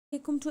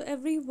Welcome to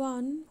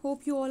everyone.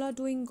 Hope you all are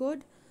doing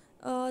good.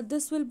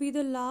 This will be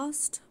the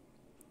last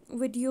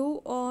video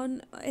on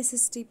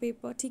SST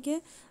paper. ठीक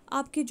है,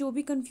 आपके जो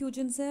भी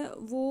confusions है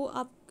वो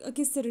आप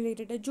किससे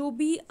रिलेटेड है, जो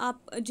भी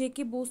आप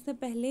जेके बोस ने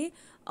पहले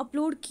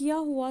अपलोड किया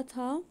हुआ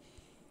था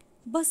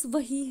बस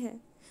वही है.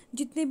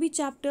 जितने भी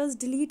चैप्टर्स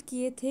डिलीट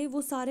किए थे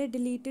वो सारे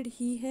डिलीटेड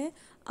ही है.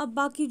 अब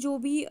बाकी जो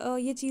भी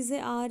ये चीज़ें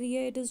आ रही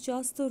है, it is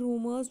just the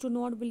rumours. Do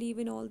not believe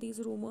in all these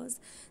rumours.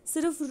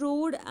 सिर्फ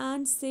रोड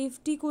एंड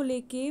सेफ्टी को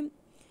लेके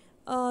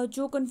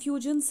जो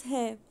कन्फ्यूजन्स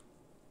है,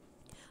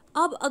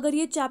 अब अगर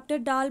ये चैप्टर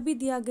डाल भी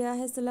दिया गया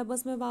है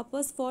सिलेबस में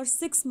वापस फॉर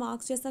 6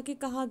 मार्क्स जैसा कि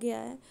कहा गया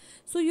है,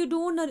 so you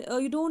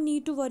don't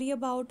need to worry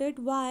about it.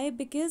 Y?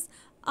 Because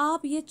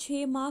आप ये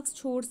 6 मार्क्स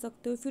छोड़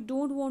सकते हो. If you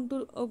don't want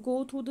to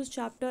go through this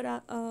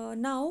chapter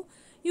now,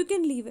 you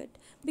can leave it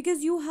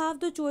because you have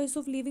the choice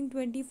of leaving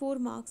 24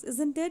 marks,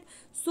 isn't it?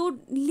 So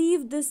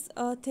leave this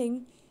thing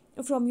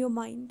from your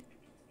mind.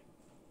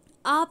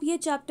 आप ये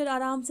chapter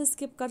आराम से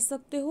skip कर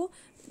सकते हो.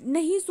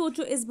 नहीं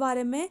सोचो इस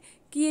बारे में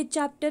कि ये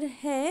चैप्टर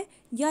है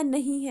या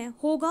नहीं है.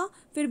 होगा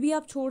फिर भी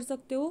आप छोड़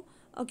सकते हो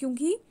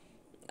क्योंकि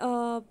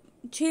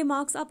 6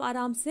 मार्क्स आप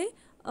आराम से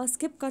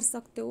स्किप कर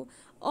सकते हो.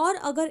 और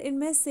अगर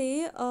इनमें से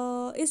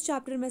इस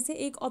चैप्टर में से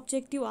एक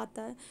ऑब्जेक्टिव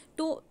आता है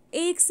तो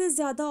एक से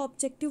ज़्यादा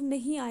ऑब्जेक्टिव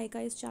नहीं आएगा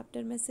इस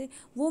चैप्टर में से.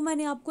 वो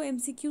मैंने आपको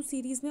MCQ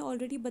सीरीज़ में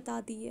ऑलरेडी बता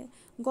दी है.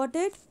 Got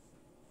it?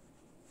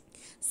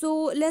 So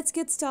let's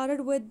get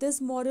started with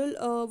this model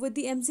with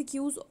the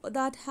MCQs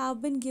that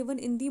have been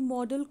given in the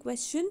model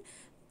question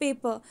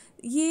paper.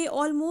 ये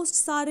ऑलमोस्ट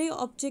सारे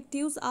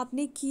ऑब्जेक्टिव्स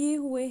आपने किए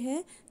हुए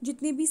हैं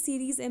जितने भी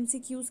सीरीज़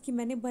MCQs की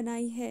मैंने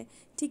बनाई है.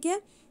 ठीक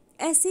है,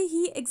 ऐसे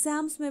ही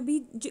एग्ज़ाम्स में भी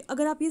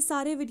अगर आप ये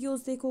सारे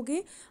वीडियोस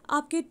देखोगे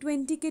आपके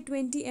 20 के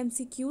 20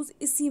 MCQs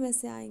इसी में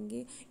से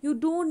आएंगे. You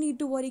don't need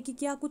to worry कि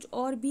क्या कुछ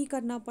और भी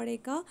करना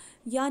पड़ेगा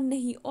या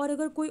नहीं. और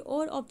अगर कोई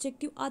और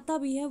ऑब्जेक्टिव आता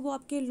भी है वो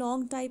आपके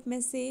लॉन्ग टाइप में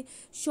से,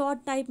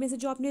 शॉर्ट टाइप में से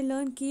जो आपने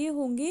लर्न किए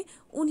होंगे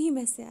उन्हीं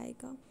में से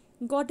आएगा.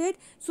 Got it?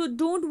 So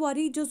don't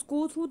worry, just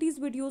go through these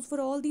videos for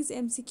all these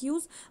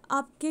MCQs.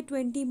 आपके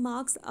 20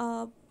 मार्क्स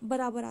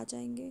बराबर आ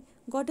जाएंगे.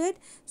 Got it?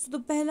 So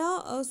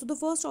the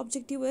first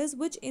objective is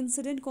which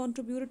incident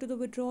contributed to the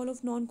withdrawal of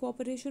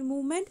non-cooperation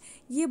movement.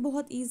 ये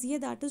बहुत easy है,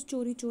 that is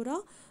चोरी चोरा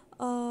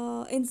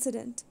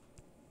incident.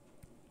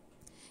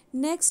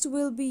 Next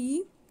will be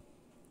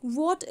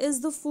what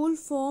is the full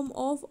form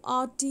of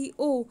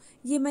RTO.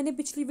 ये मैंने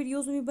पिछली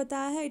वीडियोस में भी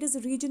बताया है. It is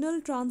Regional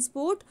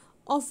Transport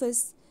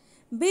Office.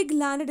 Big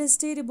Landed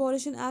Estate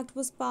Abolition Act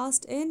was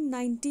passed in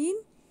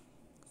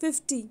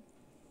 1950.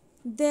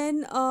 Then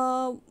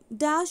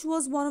Dash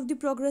was one of the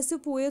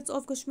progressive poets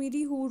of Kashmiri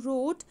who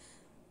wrote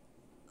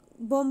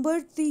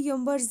Bombarti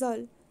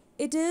Yambarzal.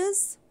 It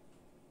is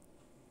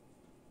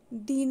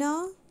Dina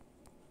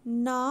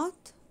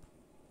Nath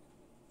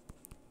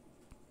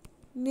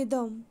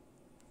Nidam.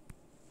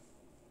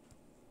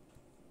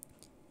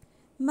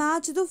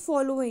 Match the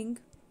following.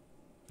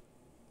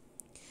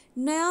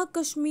 Naya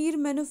Kashmir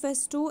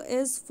Manifesto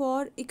is for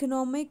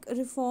economic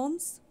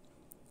reforms.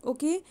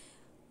 Okay.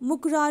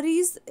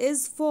 Mukraris is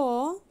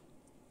for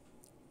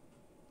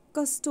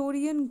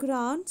custodian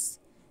grants.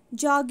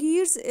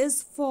 Jagirs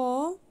is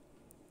for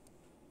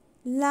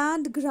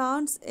land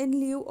grants in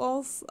lieu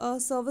of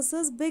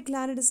services. Big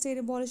Landed Estate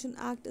Abolition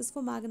Act is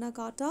for Magna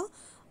Carta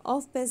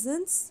of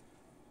peasants'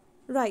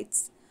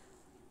 rights.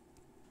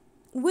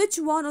 Which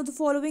one of the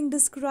following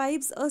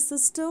describes a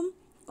system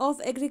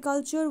of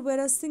agriculture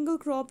where a single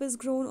crop is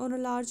grown on a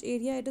large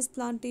area? It is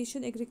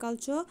plantation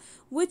agriculture.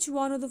 Which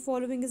one of the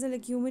following is a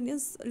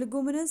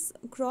leguminous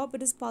crop?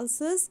 It is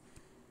pulses.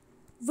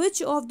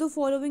 Which of the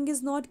following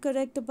is not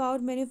correct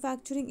about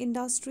manufacturing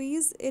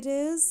industries? It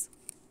is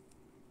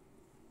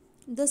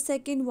the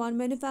second one.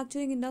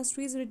 Manufacturing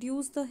industries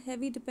reduce the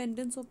heavy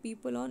dependence of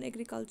people on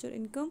agriculture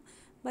income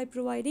by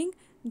providing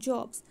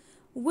jobs.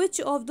 Which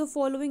of the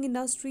following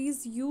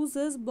industries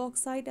uses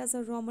bauxite as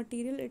a raw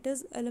material? It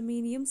is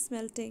aluminium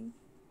smelting.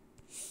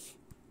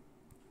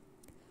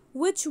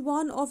 Which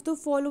one of the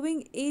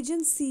following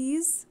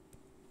agencies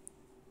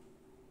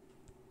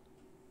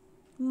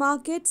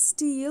market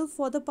steel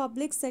for the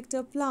public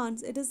sector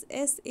plants? It is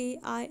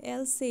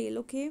SAIL, SAIL.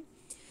 Okay.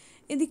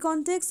 In the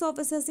context of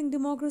assessing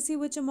democracy,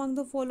 which among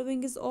the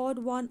following is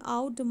odd one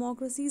out?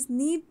 Democracies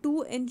need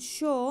to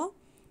ensure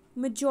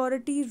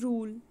majority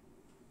rule.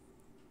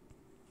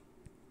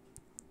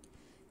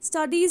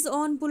 Studies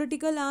on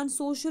political and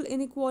social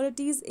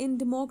inequalities in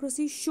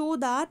democracy show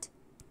that,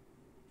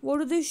 what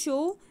do they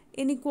show?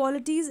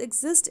 Inequalities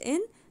exist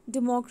in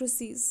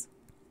democracies.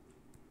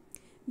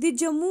 The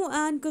Jammu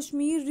and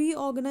Kashmir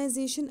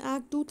Reorganization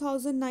Act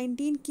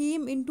 2019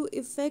 came into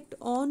effect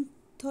on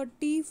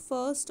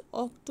 31st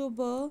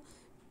October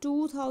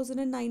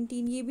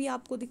 2019. ये भी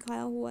आपको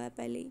दिखाया हुआ है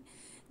पहले ही.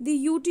 The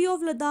UT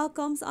of Ladakh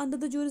comes under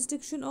the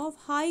jurisdiction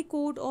of High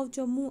Court of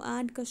Jammu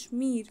and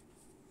Kashmir.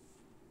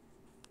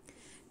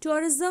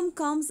 Tourism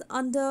comes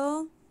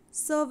under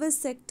service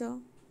sector.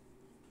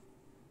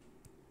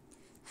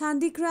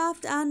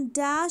 Handicraft and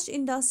dash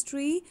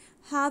industry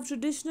have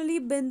traditionally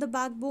been the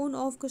backbone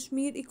of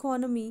Kashmir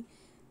economy.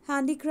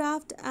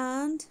 Handicraft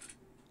and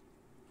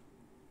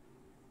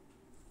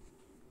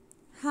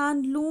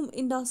handloom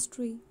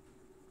industry.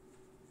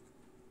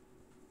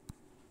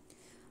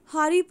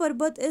 Hari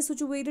Parbat is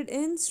situated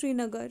in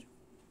Srinagar.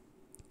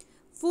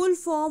 Full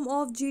form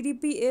of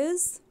GDP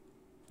is,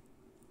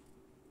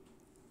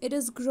 it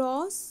is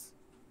gross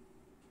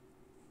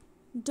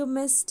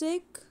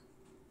domestic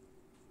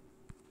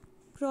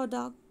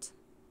product.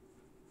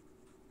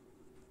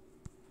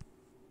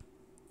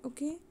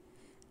 Okay,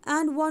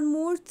 and one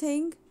more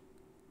thing,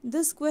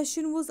 this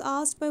question was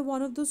asked by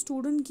one of the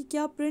student कि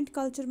क्या print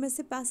culture में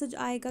से passage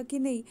आएगा कि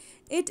नहीं.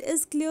 It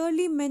is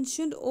clearly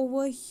mentioned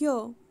over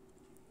here.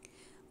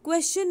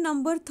 Question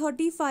number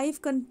 35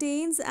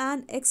 contains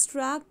an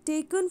extract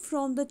taken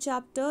from the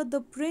chapter The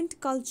Print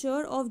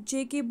Culture of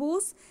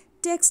JKbOSE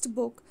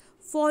textbook,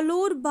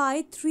 followed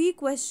by 3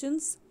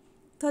 questions,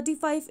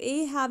 35A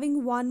having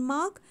 1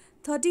 mark,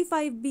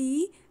 35B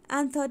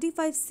and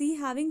 35C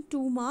having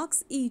 2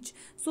 marks each.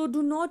 So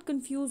do not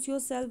confuse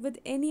yourself with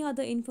any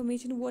other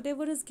information.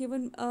 Whatever is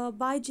given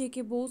by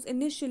JKbOSE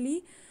initially,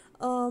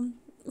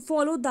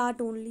 follow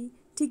that only.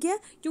 ठीक है,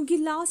 क्योंकि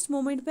last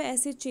moment पे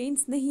ऐसे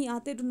change नहीं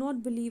आते. Do not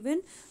believe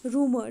in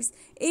rumours.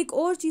 एक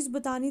और चीज़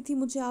बतानी थी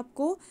मुझे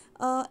आपको.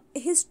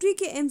 हिस्ट्री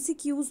के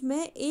MCQs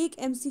में एक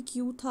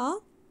MCQ था,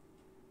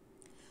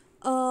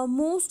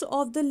 most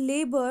of the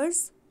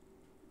labours,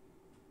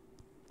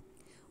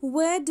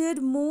 where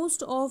did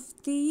most of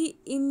the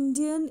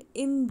Indian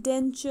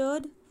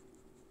indentured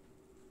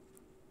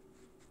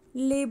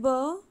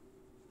labor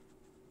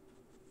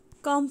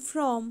come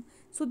from?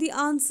 So the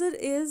answer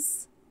is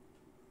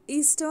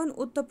eastern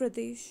Uttar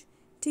Pradesh.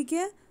 ठीक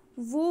है,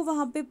 वो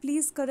वहाँ पे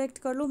प्लीज़ करेक्ट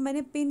कर लो.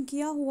 मैंने पिन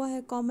किया हुआ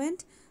है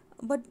कमेंट,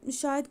 बट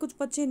शायद कुछ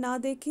बच्चे ना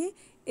देखें.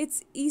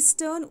 It's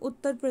eastern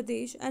Uttar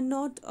Pradesh and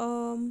not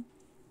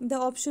the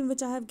option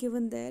which I have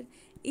given there.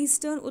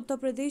 Eastern Uttar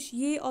Pradesh,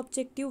 ये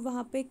ऑब्जेक्टिव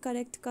वहाँ पे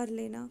करेक्ट कर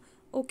लेना.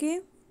 Okay,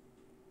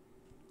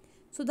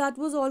 so that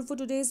was all for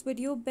today's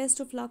video.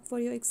 Best of luck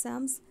for your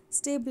exams.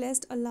 Stay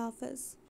blessed. अल्लाह हाफिज़.